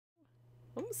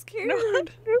I'm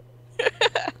scared.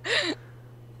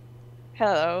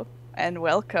 Hello and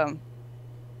welcome.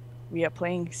 We are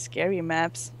playing scary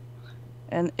maps,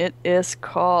 and it is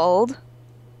called.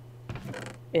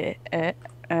 Uh,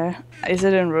 uh, is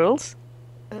it in rules?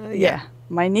 Yeah.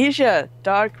 Minesia,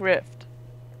 Dark Rift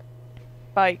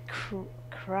by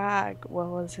Crag. What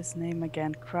was his name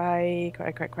again? Kragnos.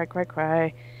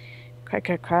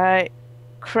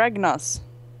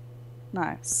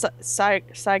 No,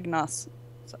 Sagnos.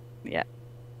 Yeah.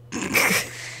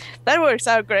 That works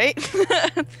out great.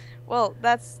 Well,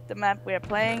 that's the map we're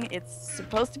playing. It's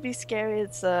supposed to be scary.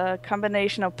 It's a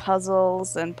combination of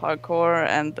puzzles and parkour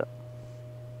and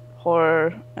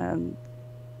horror and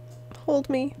Hold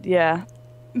me. yeah.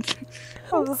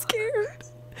 I'm scared.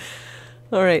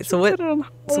 All right. So what?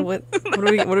 What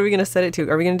are we gonna set it to?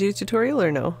 Are we gonna do a tutorial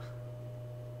or no?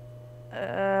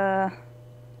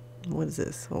 What is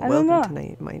this? Well, I don't know. Welcome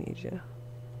to Minesia.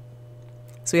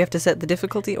 So we have to set the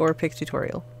difficulty or pick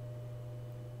tutorial.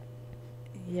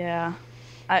 Yeah.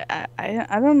 I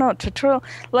don't know. Tutorial,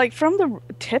 like from the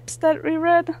tips that we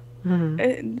read,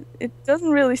 it doesn't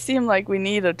really seem like we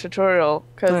need a tutorial,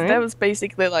 because that was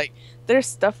basically like, there's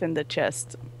stuff in the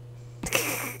chest.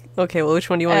 Okay, well, which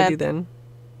one do you want to do then?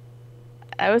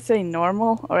 I would say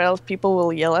normal, or else people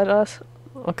will yell at us.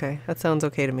 Okay, that sounds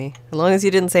okay to me. As long as you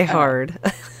didn't say hard.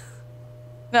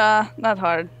 Nah, not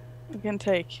hard. We can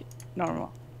take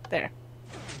normal. There.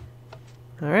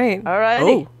 Alright.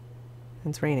 Alrighty. Oh,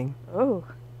 it's raining. Oh.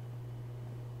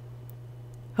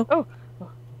 Oh.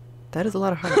 That is a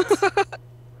lot of hearts.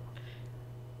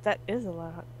 That is a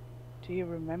lot. Do you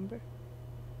remember?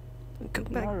 Go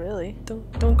back. Not really.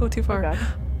 Don't go too far. Oh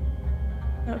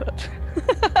god.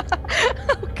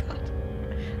 Oh god.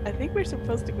 I think we're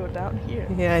supposed to go down here.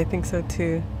 Yeah, I think so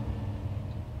too.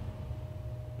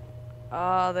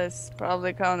 Oh, there's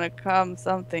probably gonna come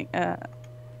something.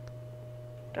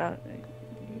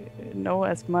 Know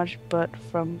as much, but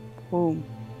from whom?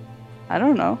 I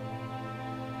don't know.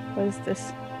 What is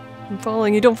this? I'm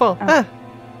following you. Don't fall. Oh.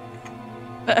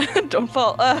 Don't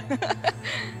fall.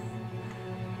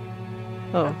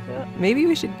 Oh, maybe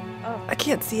we should. Oh. I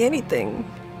can't see anything.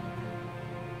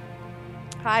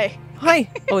 Hi. Hi.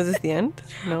 Oh, is this the end?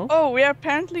 No. Oh, we are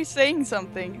apparently saying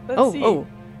something. Let's see. Oh.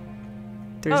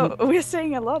 We're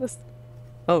saying a lot of stuff.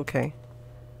 Okay.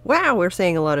 Wow, we're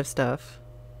saying a lot of stuff.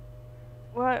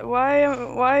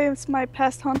 Why is my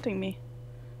past haunting me?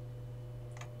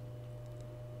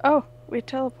 Oh, we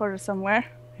teleported somewhere.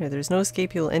 Here, there's no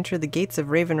escape. You'll enter the gates of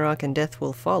Ravenrock and death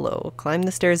will follow. Climb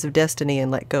the stairs of destiny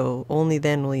and let go. Only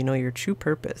then will you know your true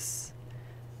purpose.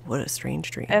 What a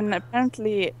strange dream. And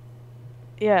apparently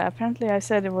I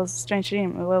said it was a strange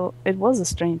dream. Well, it was a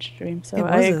strange dream, so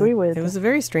I agree with it. It was a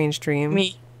very strange dream.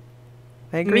 Me.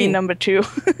 I agree. Me number 2.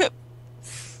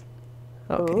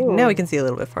 Okay, now we can see a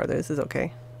little bit farther. This is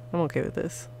okay. I'm okay with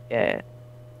this. Yeah,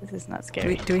 this is not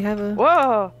scary. Do we have a...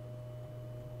 Whoa!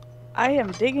 I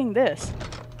am digging this.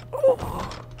 Oh.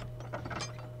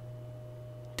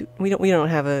 We don't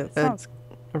have a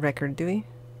record, do we?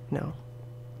 No.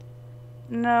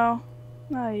 No,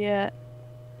 not yet.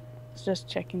 It's just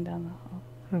checking down the hall.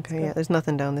 Okay, yeah, there's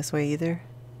nothing down this way either.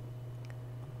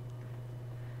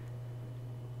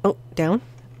 Oh, down?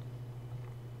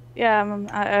 Yeah,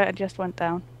 I just went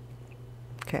down.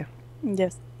 Okay. I'm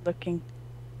just looking.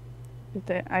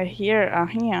 I hear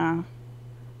here.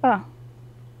 Oh.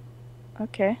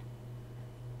 Okay.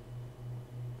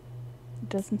 It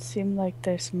doesn't seem like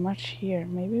there's much here.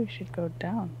 Maybe we should go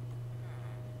down.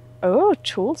 Oh,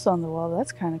 tools on the wall.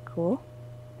 That's kind of cool.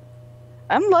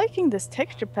 I'm liking this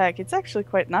texture pack. It's actually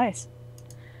quite nice.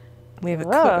 We have a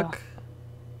cook.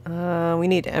 We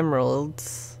need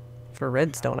emeralds for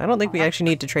redstone. I don't think we actually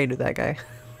need to trade with that guy.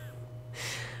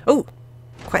 Oh,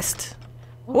 quest.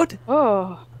 What?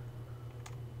 Oh.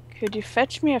 Could you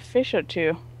fetch me a fish or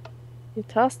two? You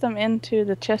toss them into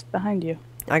the chest behind you.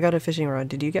 I got a fishing rod.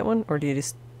 Did you get one? Or do you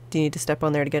need to step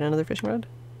on there to get another fishing rod?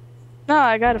 No,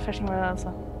 I got a fishing rod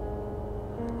also.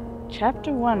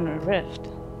 Chapter 1, Rift.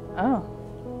 Oh.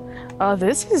 Oh,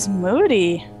 this is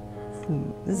moody.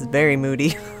 This is very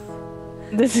moody.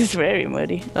 This is very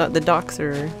moody. The docks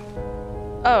are...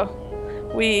 Oh.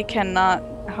 We cannot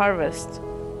harvest.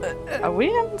 Are we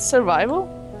in survival?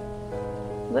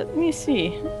 Let me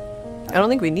see. I don't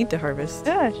think we need to harvest.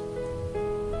 Yeah.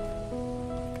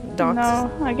 Docks.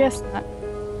 No, I guess not.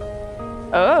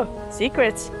 Oh,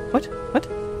 secrets. What? What?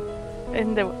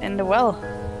 In the well.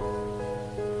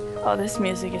 Oh, this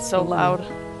music is so loud.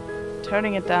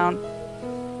 Turning it down.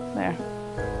 There.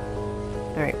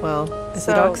 Alright, well, is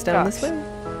the docks down this way?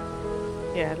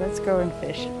 Yeah, let's go and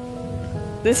fish.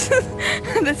 This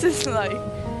is like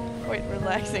quite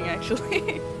relaxing,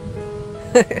 actually.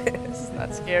 This is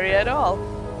not scary at all.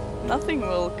 Nothing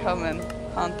will come and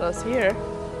haunt us here.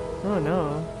 Oh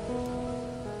no.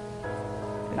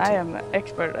 I am an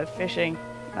expert at fishing.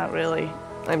 Not really.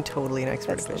 I'm totally an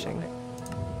expert at fishing.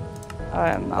 I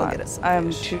am not. I'll get us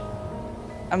some fish.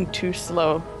 I'm too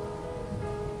slow.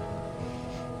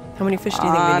 How many fish do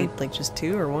you think we need? Like just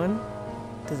 2 or 1?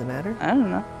 Does it matter? I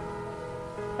don't know.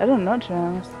 I don't know, to be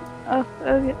honest. Oh,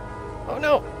 okay. Oh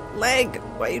no! Lag!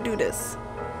 Why you do this?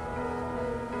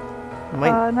 No.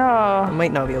 I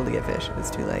might not be able to get fish.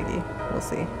 It's too laggy. We'll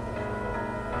see.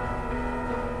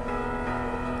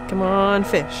 Come on,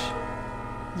 fish.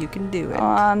 You can do it. Come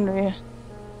on,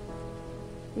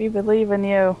 we believe in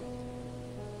you.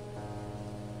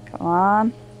 Come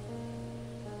on.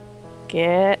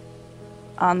 Get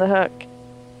on the hook.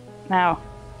 Now.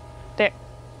 There.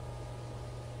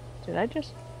 Did I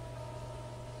just...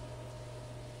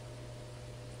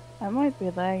 I might be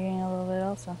lagging a little bit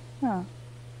also. Huh.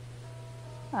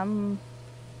 Come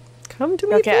to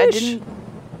me, fish.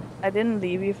 I didn't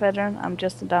leave you, Phedran. I'm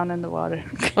just down in the water.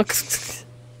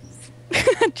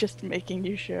 Just making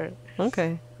you sure.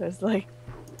 Okay. Because, like,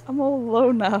 I'm all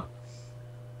alone now.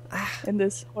 In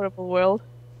this horrible world.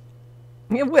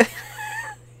 Yeah, what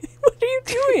are you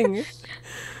doing?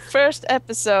 First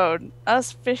episode.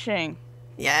 Us fishing.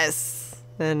 Yes.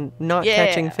 And not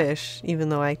catching fish, even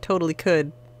though I totally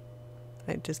could.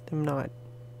 I just am not.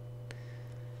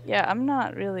 Yeah, I'm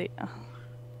not really... Oh,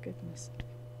 goodness.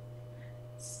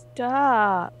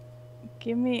 Stop.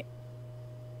 Give me...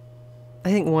 I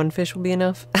think 1 fish will be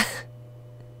enough.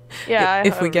 Yeah,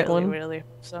 if we get really, one. Really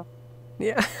hope so.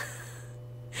 Yeah.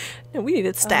 No, we need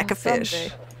a stack of fish.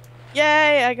 Someday.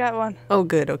 Yay, I got one. Oh,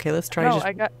 good. Okay, let's try. No,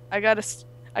 I got a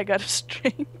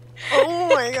string. Oh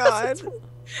my god.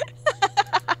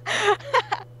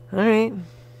 All right,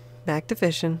 back to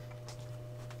fishing.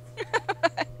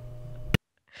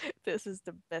 This is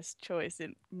the best choice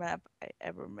in map I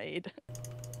ever made.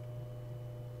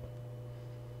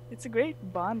 It's a great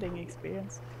bonding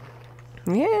experience.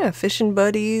 Yeah, fishing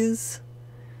buddies.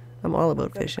 I'm all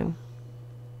about fishing.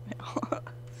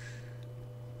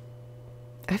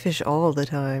 I fish all the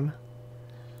time.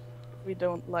 We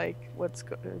don't like what's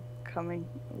coming.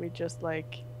 We just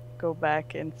like go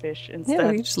back and fish instead.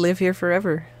 Yeah, we just live here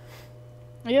forever.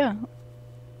 Yeah.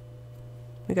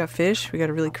 We got fish. We got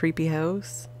a really creepy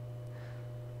house.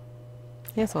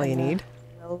 Yeah, that's all you need.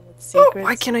 Oh,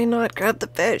 why can I not grab the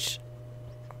fish?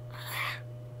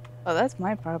 Oh, that's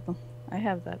my problem. I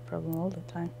have that problem all the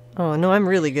time. Oh, no, I'm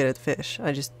really good at fish.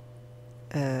 I just...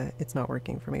 it's not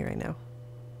working for me right now.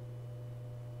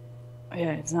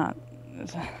 Yeah, it's not...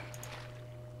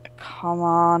 Come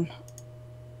on.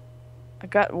 I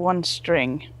got 1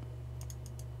 string.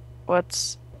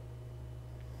 What's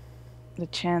the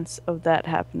chance of that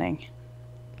happening?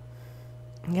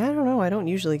 Yeah, I don't know. I don't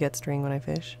usually get string when I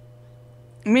fish.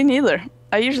 Me neither.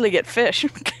 I usually get fish.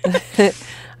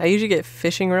 I usually get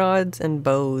fishing rods and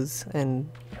bows and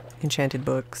enchanted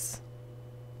books.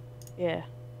 Yeah.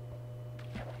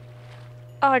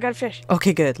 Oh, I got a fish.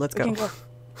 Okay, good. Let's go. Go.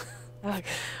 Okay.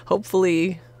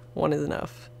 Hopefully 1 is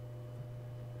enough.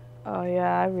 Oh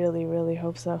yeah, I really, really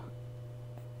hope so.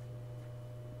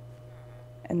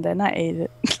 And then I ate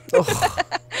it. Oh.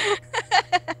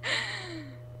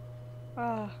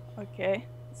 Okay.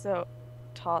 So,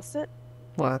 toss it.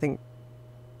 Well, I think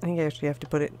I actually have to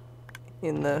put it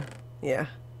in the... Yeah.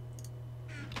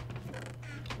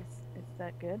 Is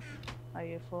that good? Are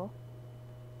you full?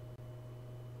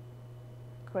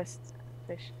 Quest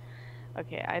fish.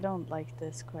 Okay, I don't like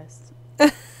this quest.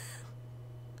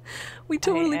 We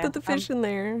totally put the fish in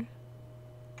there.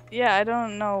 Yeah, I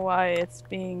don't know why it's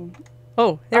being...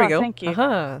 Oh, there we go. Thank you.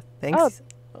 Aha, thanks.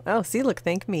 Oh, see, look,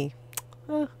 thank me.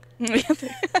 I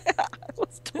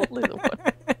was totally the one.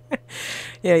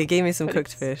 Yeah, you gave me some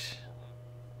cooked fish.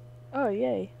 Oh,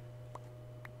 yay.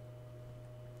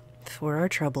 For our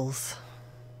troubles.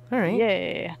 Alright.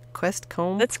 Yeah. Quest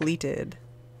completed.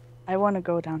 I want to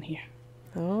go down here.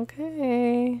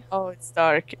 Okay. Oh, it's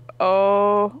dark.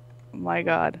 Oh my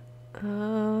god.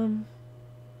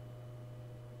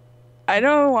 I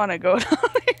don't want to go down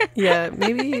here. Yeah,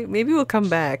 maybe we'll come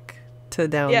back to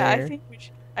down there. Yeah,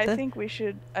 I think we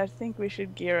should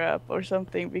gear up or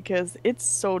something because it's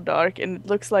so dark and it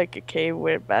looks like a cave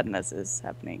where badness is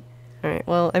happening. Alright,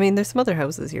 well, I mean, there's some other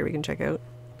houses here we can check out.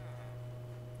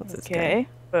 What's this guy? Okay,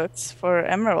 books for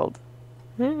emerald.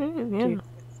 Yeah.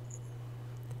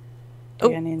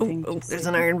 Do anything to there's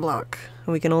an iron block.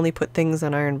 We can only put things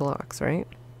on iron blocks, right?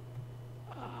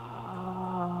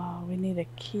 Oh, we need a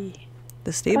key.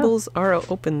 The stables are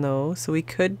open though, so we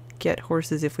could get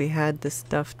horses if we had the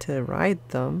stuff to ride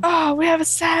them. Oh, we have a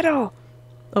saddle!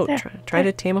 Oh, There, try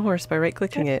to tame a horse by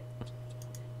right-clicking it.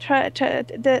 Try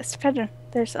this Phedran.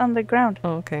 There's on the ground.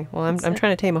 Oh, okay. Well, I'm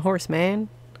trying to tame a horse, man.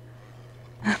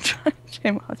 I'm trying to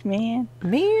tame a horse, man.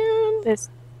 Man! This.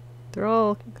 They're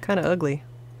all kind of ugly.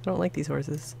 I don't like these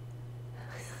horses.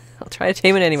 I'll try to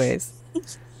tame it anyways.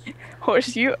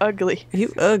 Horse, you ugly.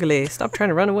 You ugly. Stop trying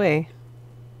to run away.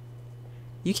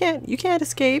 You can't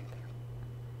escape.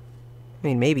 I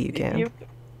mean, maybe you can.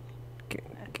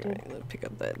 Let's pick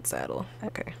up that saddle.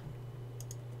 Okay.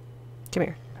 Come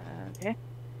here. Okay.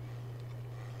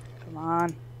 Come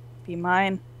on. Be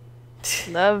mine.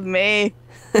 Love me.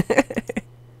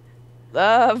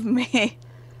 Love me.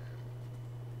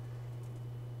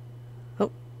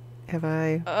 Oh, have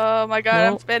I? Oh my god,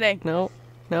 No. I'm spinning. No.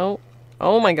 No.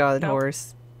 Oh my god, No.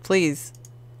 horse. Please.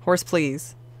 Horse,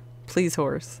 please. Please,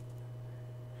 horse.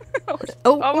 Horse.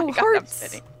 Oh, Oh my god, I'm hearts.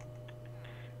 spinning.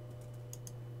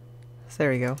 So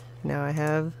there we go. Now I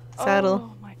have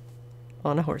saddle Oh my.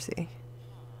 on a horsey.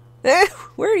 Eh,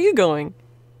 where are you going?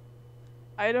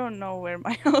 I don't know where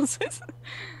my house is.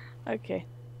 Okay.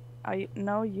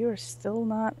 No, you're still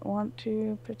not want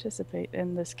to participate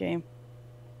in this game.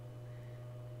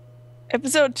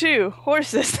 Episode 2,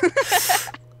 horses.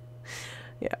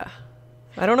 Yeah.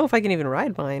 I don't know if I can even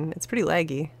ride mine. It's pretty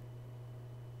laggy.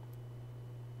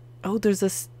 Oh, there's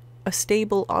a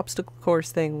stable obstacle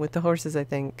course thing with the horses, I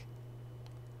think.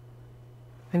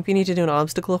 I think we need to do an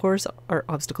obstacle horse or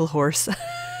obstacle horse.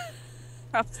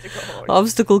 Obstacle horse.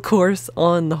 Obstacle course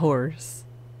on the horse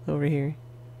over here.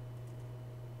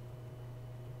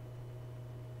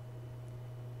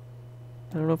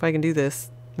 I don't know if I can do this,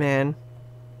 man.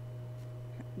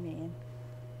 Man.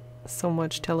 So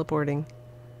much teleporting.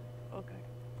 Okay.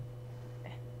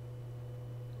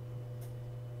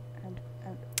 And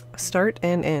Start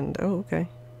and end. Oh, okay.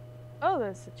 oh,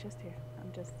 there's a chest here.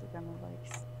 I'm just gonna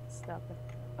like stop it.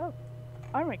 Oh,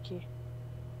 armor key.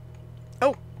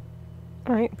 Oh.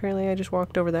 All right. Apparently, I just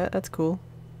walked over that. That's cool.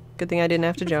 Good thing I didn't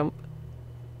have to jump.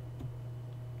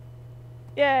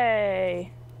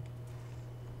 Yay!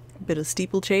 Bit of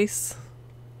steeplechase.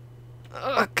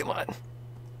 Oh, come on.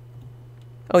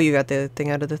 Oh, you got the thing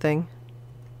out of the thing?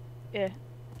 Yeah,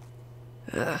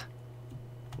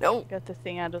 No, got the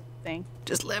thing out of the thing.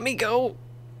 just let me go.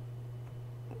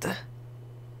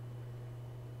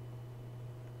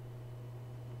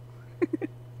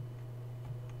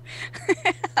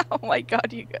 Oh my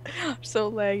god, you are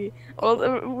so laggy. Well,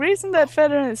 the reason that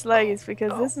Phedran is laggy is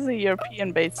because this is a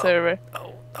European-based server.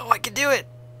 Oh, I can do it.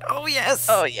 Oh, yes.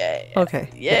 Oh, yay. Okay.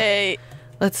 Yay.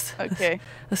 Let's Okay,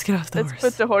 let's get off the let's horse.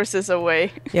 put the horses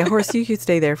away. Yeah, horse, you could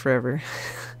stay there forever.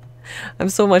 I'm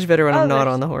so much better when Oh, I'm not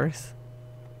there's- on the horse.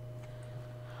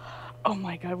 Oh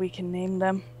my god, we can name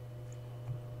them.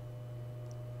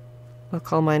 I'll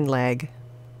call mine Lag.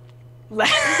 Well,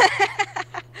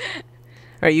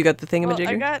 Alright, you got the I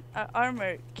thingamajigger? got an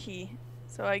armor key,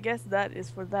 so I guess that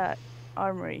is for that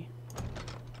armory.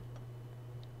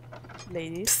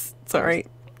 Ladies. Psst, it's alright.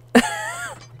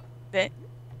 There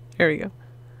Here we go.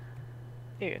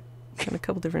 you Got a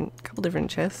couple different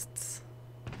chests.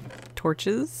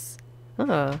 Torches.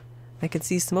 Ah, I can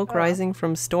see smoke Oh. rising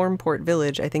from Stormport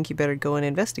Village. I think you better go and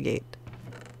investigate.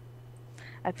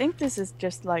 I think this is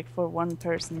just like for one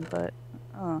person, but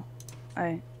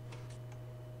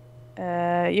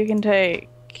you can take,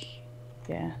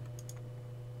 yeah,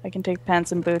 I can take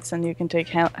pants and boots, and you can take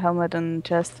helmet and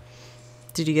chest.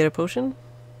 Did you get a potion?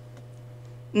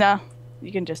 No,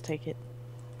 you can just take it.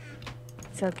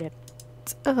 It's all good.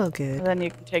 It's all And good. then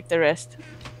you can take the rest.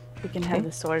 You can have Okay.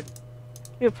 the sword.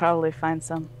 You'll probably find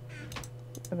some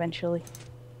eventually.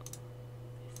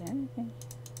 Is there anything?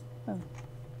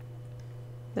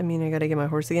 I mean, I gotta get my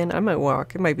horse again. I might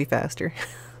walk. It might be faster.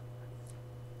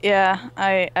 Yeah,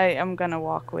 I am gonna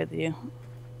walk with you.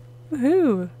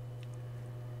 Woohoo!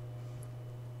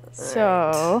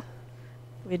 So,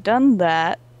 we done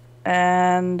that,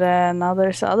 and now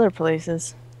there's other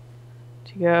places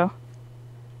to go.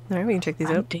 Alright, we can check these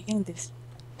I'm out. digging this.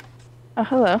 Oh,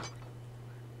 hello.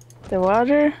 The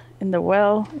water in the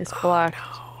well is blocked.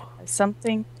 by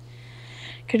something.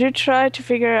 Could you try to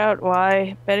figure out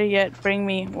why? Better yet, bring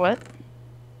me what?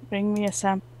 Bring me a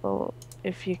sample,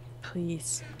 if you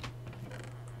please.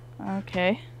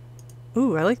 Okay.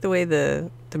 Ooh, I like the way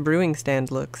the brewing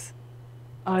stand looks.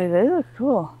 Oh, they look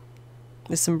cool.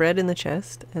 There's some bread in the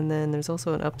chest, and then there's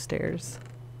also an upstairs.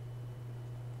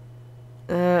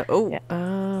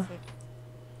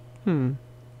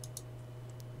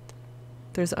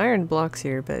 There's iron blocks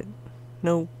here, but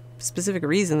no specific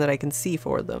reason that I can see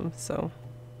for them, so...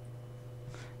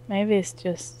 Maybe it's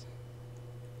just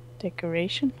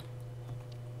decoration.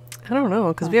 I don't know,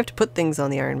 because we have to put things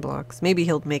on the iron blocks. Maybe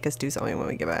he'll make us do something when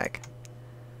we get back.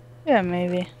 Yeah,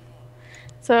 maybe.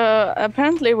 So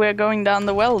apparently we're going down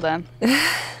the well then.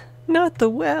 Not the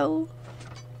well.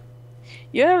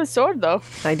 You have a sword though.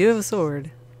 I do have a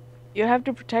sword. You have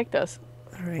to protect us.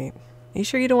 Alright. Are you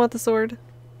sure you don't want the sword?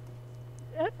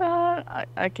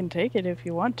 I can take it if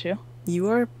you want to. You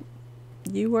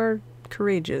are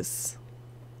courageous.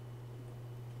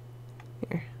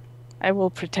 Here. I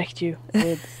will protect you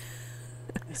with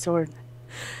my sword.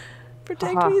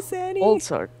 Protect me, Sannie. Old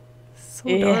sword.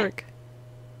 So dark.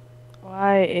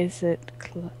 Why is it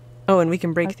Oh, and we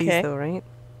can break these though, right?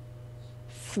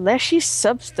 Fleshy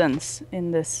substance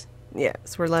in this. Yeah,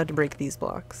 so we're allowed to break these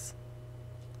blocks.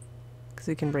 Because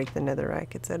we can break the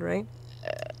netherrack, it said, right?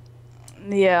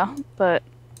 Yeah, but...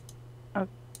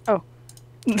 Oh.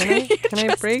 Can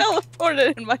I break?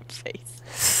 Teleported in my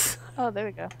face. Oh, there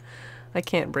we go. I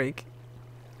can't break.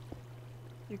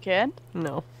 You can?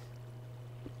 No.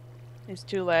 It's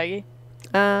too laggy.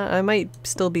 I might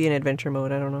still be in adventure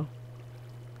mode, I don't know.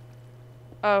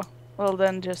 Oh, well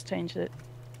then just change it.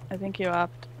 I think you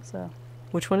opt, so...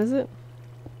 Which one is it?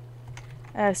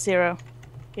 0.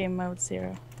 Game mode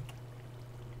 0.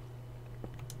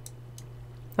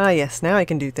 Ah yes, now I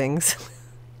can do things.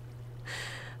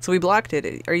 So we blocked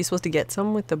it. Are you supposed to get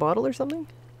some with the bottle or something?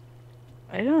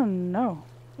 I don't know.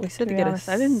 We said to get honest,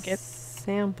 a I didn't get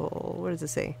sample. What does it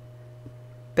say?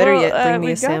 Better yet, bring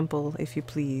me a sample, if you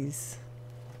please.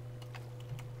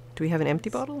 Do we have an empty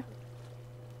bottle?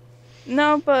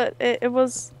 No, but it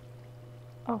was...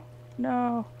 Oh,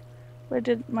 no. Where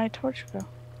did my torch go?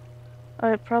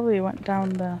 Oh, it probably went down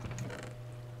the...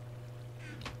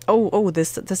 Oh, the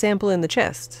sample in the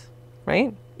chest,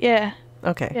 right? Yeah.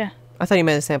 Okay. Yeah. I thought you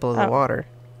meant a sample of the water.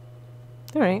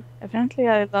 Alright. Apparently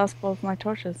I lost both my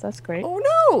torches. That's great. Oh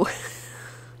no!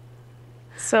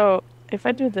 So, if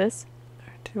I do this...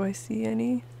 Do I see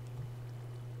any?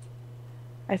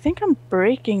 I think I'm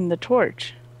breaking the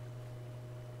torch.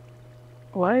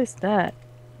 Why is that?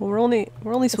 Well, we're only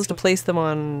supposed to place them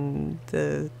on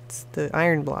the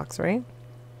iron blocks, right?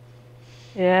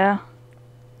 Yeah.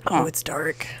 Oh, it's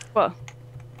dark. Well,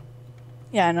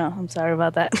 yeah, I know. I'm sorry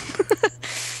about that.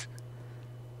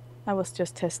 I was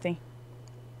just testing.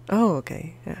 Oh,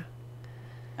 okay.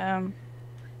 Yeah.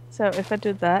 So if I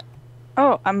do that,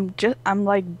 oh, I'm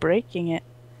like breaking it.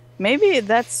 Maybe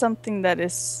that's something that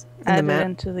is added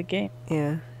into the game.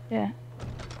 Yeah. Yeah.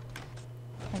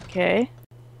 Okay.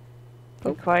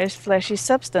 Requires fleshy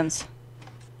substance.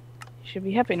 You should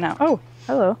be happy now. Oh,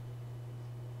 hello.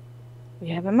 We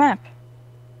have a map.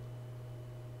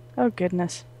 Oh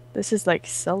goodness. This is like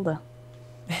Zelda.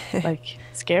 Like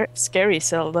scary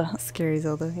Zelda. Scary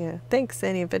Zelda, yeah. Thanks,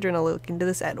 Sannie and Phedran. I'll look into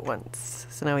this at once.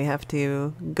 So now we have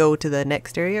to go to the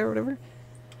next area or whatever?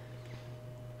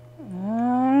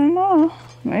 No.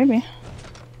 Maybe.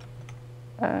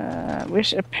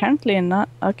 Which apparently not...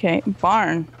 Okay,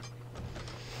 barn.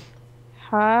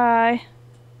 Hi.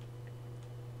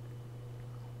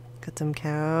 Got some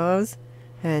cows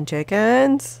and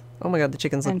chickens. Oh my god, the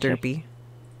chickens look derpy.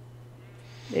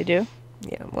 They do?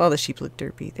 Yeah, well, the sheep look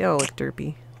derpy. They all look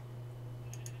derpy.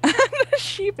 The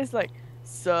sheep is like,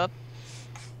 sup?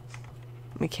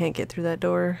 We can't get through that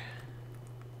door.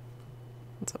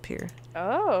 What's up here?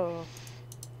 Oh.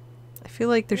 I feel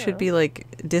like there should be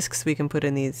like discs we can put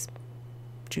in these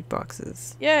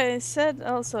jukeboxes. Yeah, it said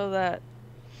also that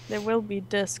there will be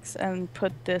discs and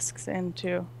put discs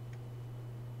into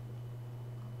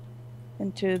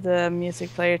the music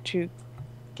player to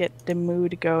get the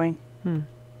mood going.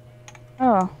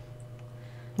 Oh.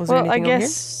 Was there anything I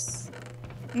guess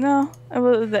no.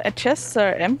 The chests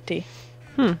are empty.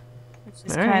 Which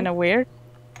is kind of weird.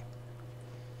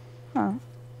 Huh.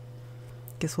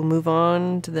 Guess we'll move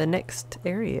on to the next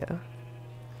area.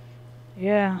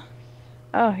 Yeah.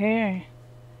 Oh, here.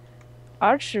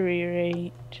 Archery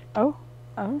range. Oh.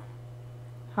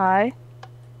 Hi.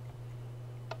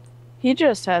 He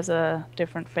just has a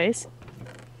different face.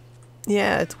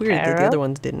 Yeah, it's weird that the other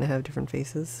ones didn't have different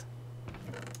faces.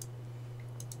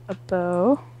 A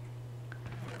bow.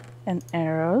 And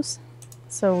arrows.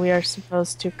 So we are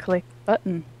supposed to click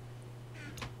button.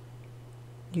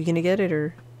 You gonna get it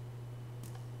or?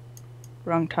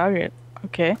 Wrong target.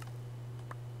 Okay.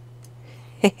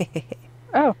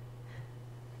 Oh.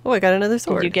 Oh, I got another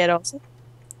sword. Did you get also?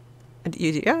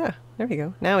 Yeah, there we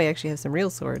go. Now we actually have some real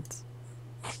swords.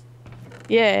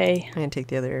 Yay. I'm gonna take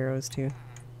the other arrows too.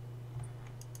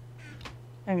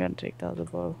 I'm gonna take the other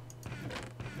bow.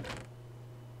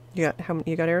 You got how many?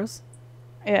 You got arrows?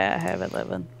 Yeah, I have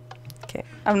 11. Okay.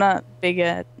 I'm not big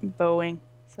at bowing,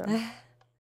 So.